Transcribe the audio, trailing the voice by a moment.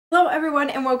Hello everyone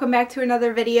and welcome back to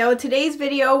another video. Today's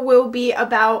video will be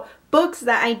about books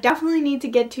that I definitely need to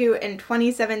get to in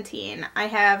 2017. I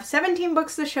have 17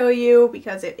 books to show you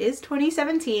because it is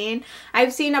 2017.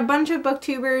 I've seen a bunch of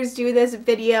booktubers do this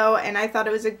video and I thought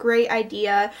it was a great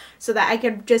idea so that I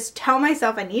could just tell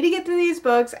myself I need to get to these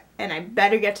books and I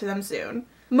better get to them soon.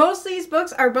 Most of these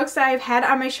books are books that I've had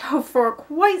on my shelf for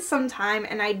quite some time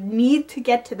and I need to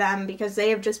get to them because they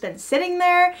have just been sitting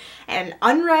there and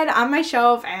unread on my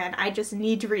shelf and I just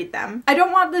need to read them. I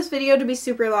don't want this video to be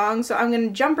super long, so I'm going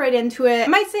to jump right into it. I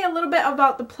might say a little bit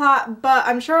about the plot, but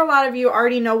I'm sure a lot of you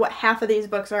already know what half of these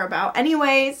books are about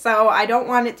anyway, so I don't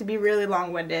want it to be really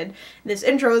long-winded. This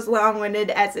intro is long-winded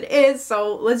as it is,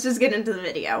 so let's just get into the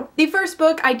video. The first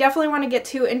book I definitely want to get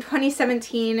to in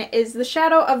 2017 is The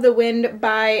Shadow of the Wind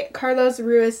by Carlos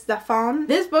Ruiz Zafón.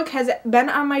 This book has been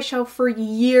on my shelf for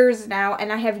years now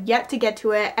and I have yet to get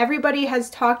to it. Everybody has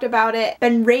talked about it,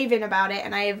 been raving about it,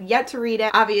 and I have yet to read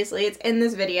it. Obviously, it's in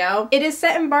this video. It is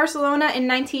set in Barcelona in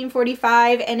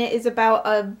 1945 and it is about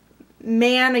a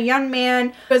young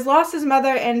man who has lost his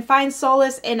mother and finds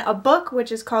solace in a book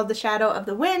which is called The Shadow of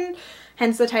the Wind.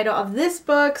 Hence the title of this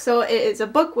book, so it is a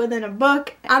book within a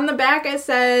book. On the back it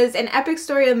says, an epic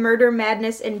story of murder,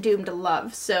 madness, and doomed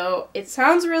love. So it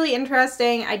sounds really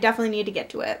interesting. I definitely need to get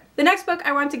to it. The next book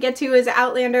I want to get to is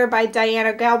Outlander by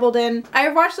Diana Gabaldon. I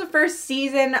have watched the first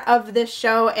season of this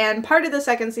show and part of the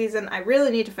second season. I really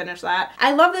need to finish that.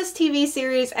 I love this TV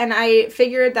series and I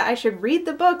figured that I should read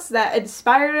the books that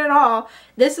inspired it all.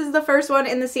 This is the first one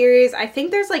in the series. I think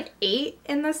there's like 8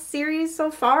 in this series so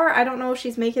far. I don't know if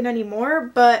she's making any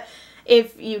more, but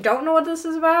if you don't know what this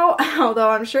is about, although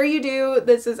I'm sure you do,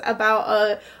 this is about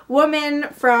a woman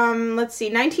from, let's see,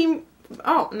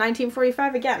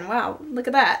 1945 again. Wow, look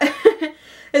at that.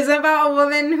 It's about a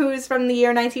woman who's from the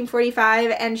year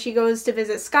 1945 and she goes to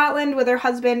visit Scotland with her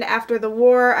husband after the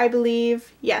war, I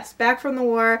believe. Yes, back from the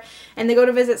war. And they go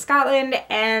to visit Scotland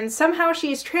and somehow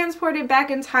she's transported back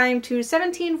in time to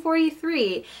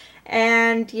 1743.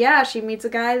 And yeah, she meets a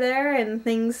guy there and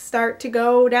things start to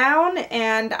go down,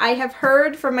 and I have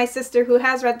heard from my sister who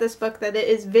has read this book that it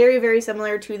is very, very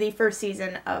similar to the first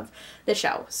season of the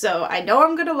show. So I know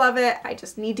I'm gonna love it, I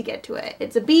just need to get to it.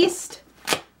 It's a beast,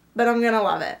 but I'm gonna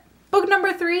love it. Book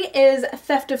number 3 is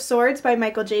Theft of Swords by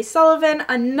Michael J. Sullivan,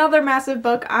 another massive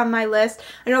book on my list.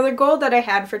 Another goal that I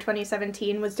had for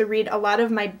 2017 was to read a lot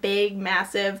of my big,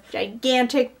 massive,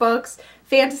 gigantic books,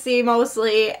 fantasy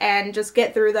mostly, and just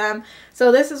get through them.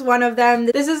 So this is one of them.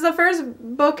 This is the first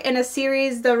book in a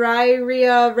series, the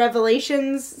Ryria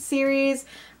Revelations series.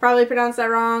 Probably pronounced that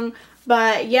wrong.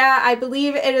 But yeah, I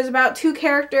believe it is about 2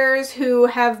 characters who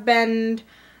have been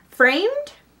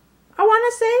framed, I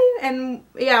want to say, and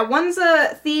yeah, one's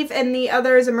a thief and the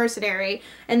other is a mercenary,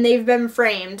 and they've been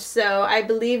framed, so I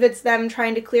believe it's them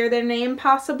trying to clear their name,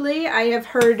 possibly. I have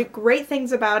heard great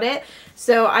things about it,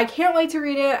 so I can't wait to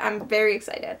read it. I'm very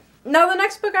excited. Now the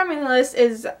next book on my list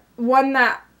is one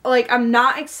that, like, I'm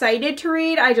not excited to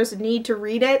read, I just need to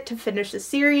read it to finish the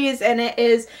series, and it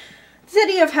is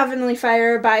City of Heavenly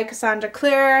Fire by Cassandra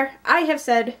Clare. I have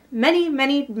said many,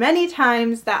 many, many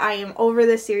times that I am over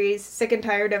this series, sick and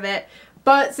tired of it,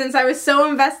 but since I was so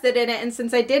invested in it and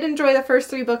since I did enjoy the first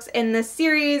 3 books in this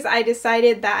series, I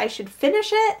decided that I should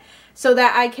finish it so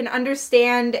that I can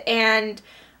understand and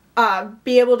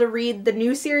be able to read the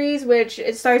new series, which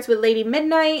it starts with Lady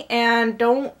Midnight. And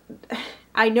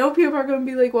I know people are going to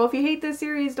be like, well, if you hate this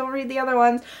series, don't read the other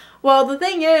ones. Well, the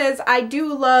thing is, I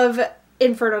do love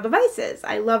Infernal Devices.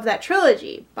 I love that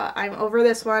trilogy, but I'm over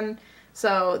this one.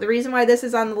 So the reason why this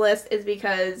is on the list is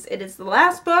because it is the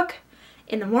last book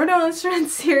in the Mortal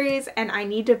Instruments series and I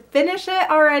need to finish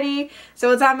it already.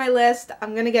 So it's on my list.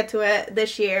 I'm gonna get to it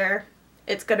this year.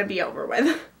 It's gonna be over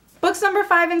with. Books number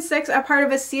 5 and 6 are part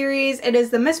of a series. It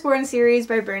is the Mistborn series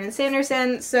by Brandon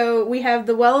Sanderson. So we have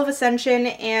The Well of Ascension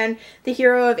and The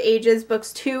Hero of Ages,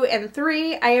 books 2 and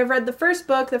 3. I have read the first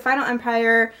book, The Final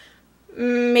Empire,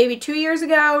 maybe 2 years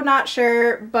ago, not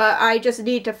sure, but I just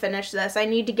need to finish this. I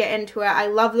need to get into it. I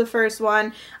love the first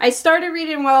one. I started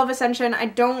reading Well of Ascension. I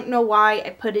don't know why I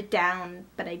put it down,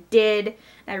 but I did.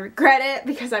 I regret it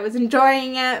because I was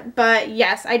enjoying it, but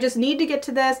yes, I just need to get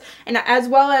to this, and as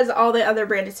well as all the other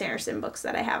Brandon Sanderson books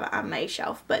that I have on my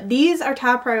shelf, but these are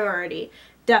top priority,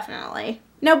 definitely.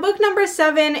 Now, book number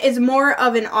 7 is more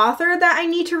of an author that I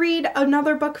need to read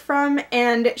another book from,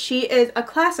 and she is a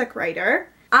classic writer.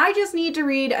 I just need to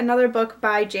read another book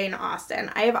by Jane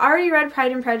Austen. I have already read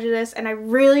Pride and Prejudice and I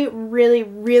really, really,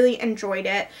 really enjoyed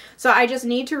it. So I just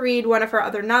need to read one of her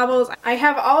other novels. I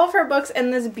have all of her books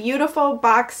in this beautiful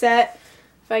box set.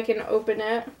 if I can open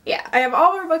it. Yeah, I have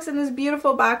all of our books in this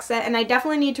beautiful box set, and I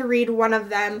definitely need to read one of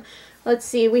them. Let's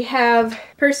see, we have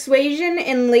Persuasion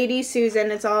and Lady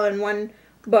Susan. It's all in one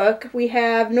book. We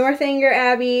have Northanger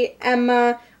Abbey,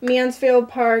 Emma, Mansfield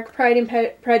Park, Pride and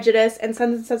Prejudice, and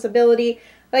Sense and Sensibility.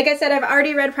 Like I said, I've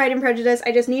already read Pride and Prejudice.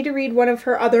 I just need to read one of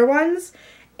her other ones.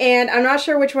 And I'm not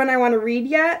sure which one I want to read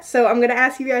yet, so I'm going to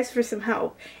ask you guys for some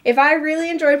help. If I really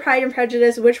enjoyed Pride and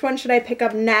Prejudice, which one should I pick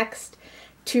up next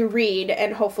to read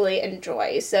and hopefully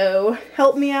enjoy? So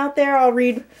help me out there.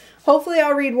 Hopefully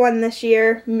I'll read one this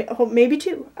year, maybe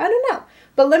two. I don't know.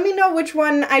 But let me know which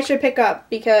one I should pick up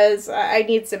because I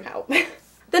need some help.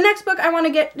 The next book I want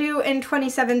to get to in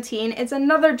 2017 is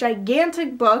another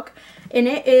gigantic book, and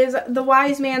it is The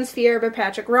Wise Man's Fear by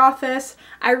Patrick Rothfuss.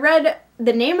 I read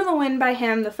The Name of the Wind by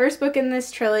him, the first book in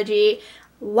this trilogy.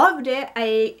 Loved it.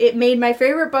 It made my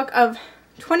favorite book of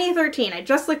 2013. I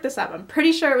just looked this up. I'm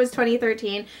pretty sure it was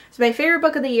 2013. It's my favorite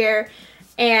book of the year,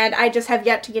 and I just have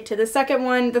yet to get to the second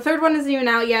one. The third one isn't even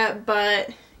out yet,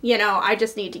 but you know, I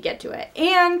just need to get to it.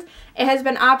 And it has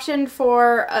been optioned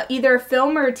for either a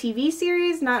film or a TV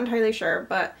series, not entirely sure,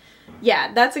 but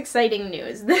yeah, that's exciting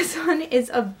news. This one is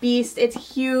a beast.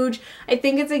 It's huge. I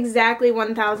think it's exactly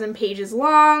 1,000 pages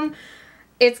long.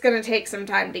 It's gonna take some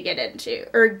time to get into,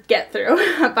 or get through,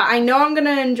 but I know I'm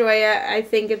gonna enjoy it. I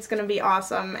think it's gonna be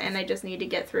awesome, and I just need to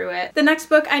get through it. The next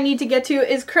book I need to get to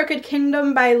is Crooked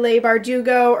Kingdom by Leigh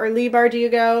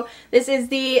Bardugo. This is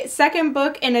the second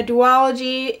book in a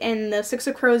duology, in the Six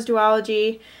of Crows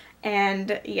duology.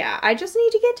 And yeah, I just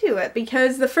need to get to it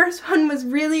because the first one was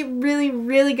really, really,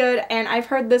 really good, and I've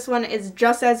heard this one is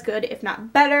just as good, if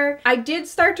not better. I did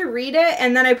start to read it,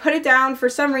 and then I put it down for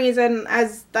some reason,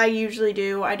 as I usually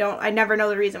do. I never know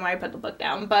the reason why I put the book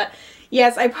down, but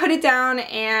yes, I put it down,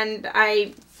 and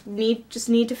I just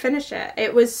need to finish it.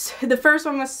 The first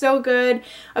one was so good,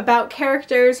 about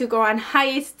characters who go on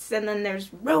heists, and then there's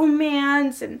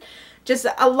romance, and just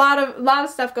a lot of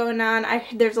stuff going on.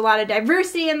 There's a lot of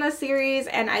diversity in this series,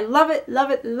 and I love it, love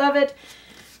it, love it.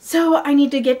 So I need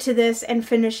to get to this and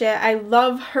finish it. I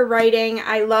love her writing.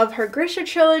 I love her Grisha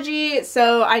trilogy,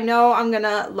 so I know I'm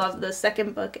gonna love the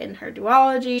second book in her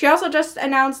duology. She also just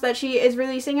announced that she is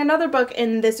releasing another book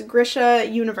in this Grisha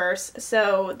universe,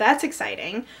 so that's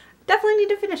exciting. Definitely need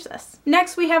to finish this.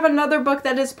 Next, we have another book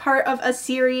that is part of a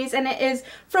series, and it is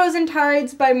Frozen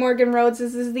Tides by Morgan Rhodes.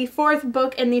 This is the fourth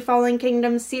book in the Fallen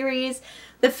Kingdom series.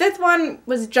 The fifth one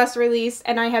was just released,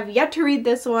 and I have yet to read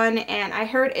this one, and I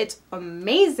heard it's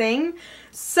amazing.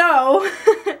 So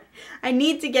I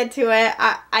need to get to it.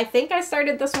 I think I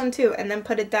started this one too and then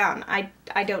put it down. I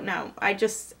don't know.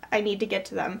 I need to get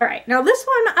to them. Alright, now this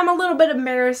one I'm a little bit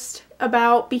embarrassed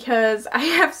about because I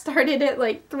have started it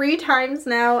like 3 times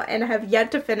now and have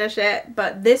yet to finish it,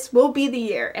 but this will be the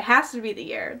year. It has to be the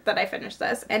year that I finish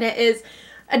this, and it is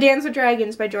A Dance with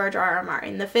Dragons by George R.R.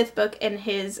 Martin, the 5th book in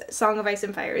his Song of Ice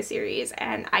and Fire series,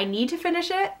 and I need to finish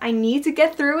it. I need to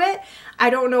get through it. I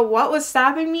don't know what was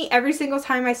stopping me every single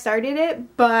time I started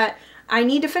it, but I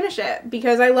need to finish it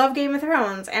because I love Game of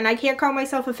Thrones, and I can't call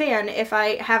myself a fan if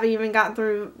I haven't even gotten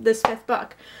through this 5th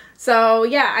book. So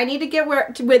yeah, I need to get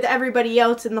with everybody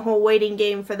else in the whole waiting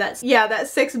game for that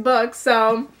 6th book.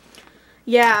 So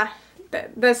yeah,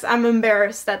 I'm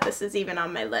embarrassed that this is even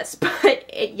on my list,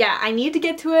 but yeah, I need to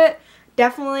get to it.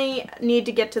 Definitely need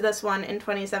to get to this one in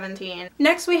 2017.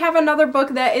 Next, we have another book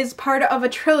that is part of a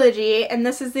trilogy, and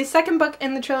this is the second book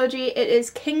in the trilogy. It is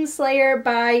Kingslayer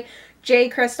by Jay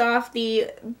Kristoff,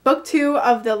 the book 2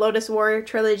 of the Lotus Warrior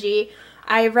trilogy.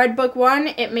 I read book 1.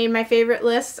 It made my favorite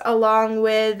list along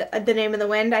with The Name of the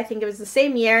Wind. I think it was the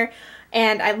same year,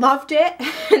 and I loved it.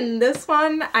 And this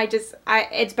one,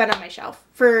 it's been on my shelf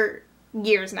for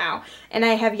years now, and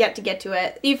I have yet to get to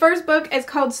it. The first book is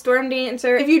called Storm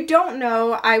Dancer. If you don't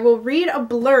know, I will read a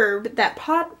blurb that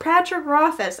Patrick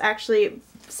Rothfuss actually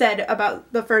said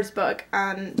about the first book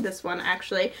on this one,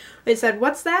 actually. They said,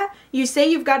 "What's that? You say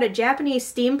you've got a Japanese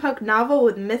steampunk novel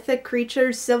with mythic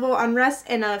creatures, civil unrest,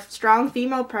 and a strong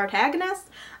female protagonist?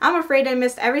 I'm afraid I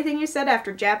missed everything you said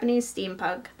after Japanese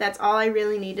steampunk. That's all I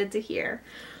really needed to hear."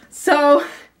 So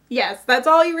yes, that's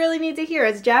all you really need to hear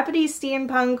is Japanese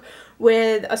steampunk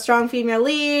with a strong female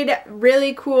lead,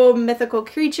 really cool mythical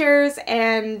creatures,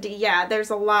 and yeah, there's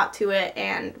a lot to it,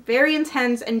 and very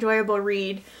intense, enjoyable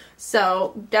read.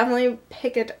 So definitely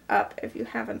pick it up if you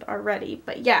haven't already.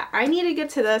 But yeah, I need to get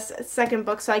to this second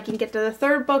book so I can get to the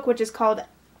third book, which is called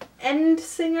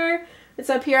Endsinger. It's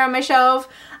up here on my shelf.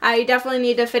 I definitely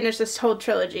need to finish this whole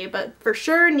trilogy, but for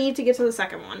sure need to get to the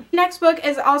second one. Next book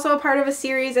is also a part of a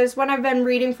series. It's one I've been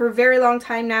reading for a very long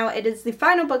time now. It is the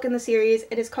final book in the series.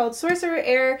 It is called Sorcerer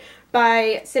Heir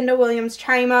by Cinda Williams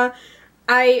Chima.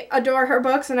 I adore her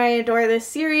books and I adore this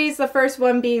series, the first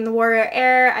one being The Warrior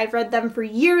Heir. I've read them for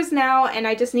years now and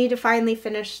I just need to finally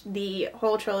finish the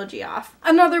whole trilogy off.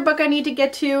 Another book I need to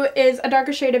get to is A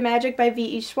Darker Shade of Magic by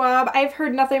V.E. Schwab. I've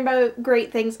heard nothing but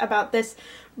great things about this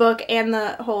book and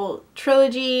the whole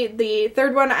trilogy. The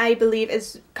third one I believe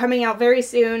is coming out very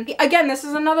soon. Again, this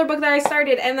is another book that I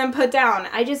started and then put down.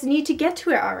 I just need to get to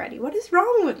it already. What is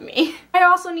wrong with me? I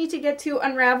also need to get to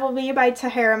Unravel Me by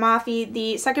Tahereh Mafi,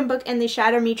 the second book in the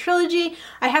Shatter Me trilogy.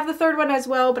 I have the third one as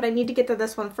well, but I need to get to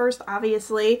this one first,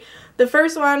 obviously. The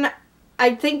first one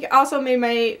I think also made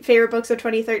my favorite books of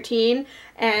 2013,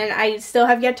 and I still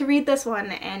have yet to read this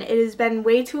one, and it has been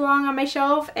way too long on my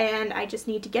shelf, and I just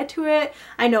need to get to it.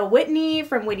 I know Whitney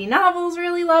from Witty Novels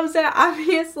really loves it,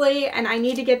 obviously, and I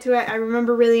need to get to it. I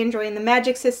remember really enjoying the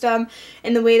magic system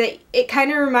in the way that it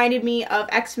kind of reminded me of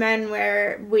X-Men,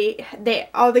 where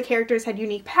all the characters had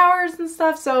unique powers and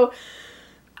stuff, so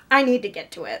I need to get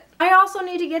to it. I also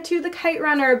need to get to The Kite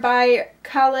Runner by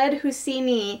Khaled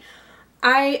Hosseini.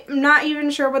 I'm not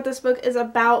even sure what this book is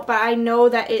about, but I know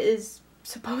that it is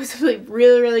supposedly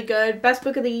really, really good. Best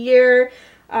book of the year.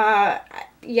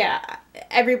 Yeah,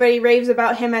 everybody raves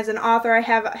about him as an author. I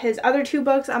have his other two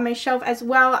books on my shelf as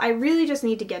well. I really just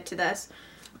need to get to this.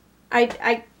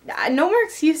 No more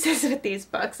excuses with these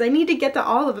books. I need to get to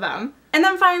all of them. And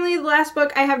then finally, the last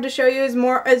book I have to show you is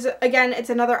again, it's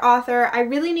another author. I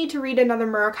really need to read another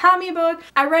Murakami book.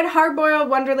 I read Hard-Boiled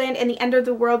Wonderland and The End of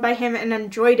the World by him and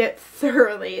enjoyed it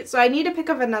thoroughly. So I need to pick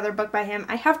up another book by him.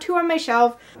 I have two on my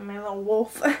shelf. My little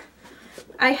wolf.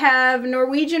 I have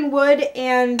Norwegian Wood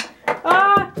and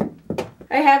Kafka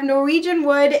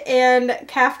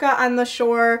on the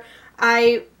Shore.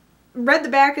 I read the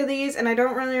back of these and I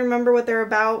don't really remember what they're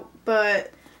about,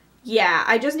 but yeah,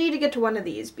 I just need to get to one of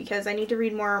these because I need to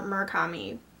read more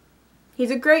Murakami. He's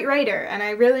a great writer and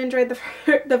I really enjoyed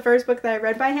the first book that I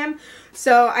read by him,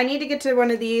 so I need to get to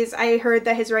one of these. I heard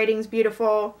that his writing's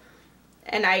beautiful,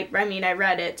 and I mean I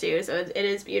read it too, so it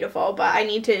is beautiful, but I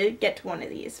need to get to one of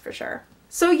these for sure.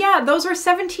 So yeah, those were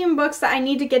 17 books that I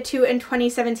need to get to in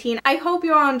 2017. I hope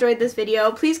you all enjoyed this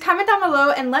video. Please comment down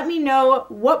below and let me know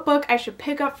what book I should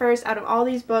pick up first out of all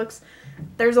these books.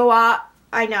 There's a lot,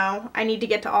 I know. I need to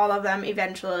get to all of them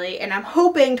eventually, and I'm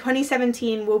hoping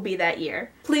 2017 will be that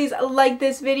year. Please like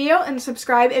this video and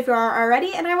subscribe if you are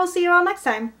already, and I will see you all next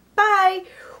time. Bye!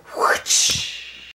 Whoosh.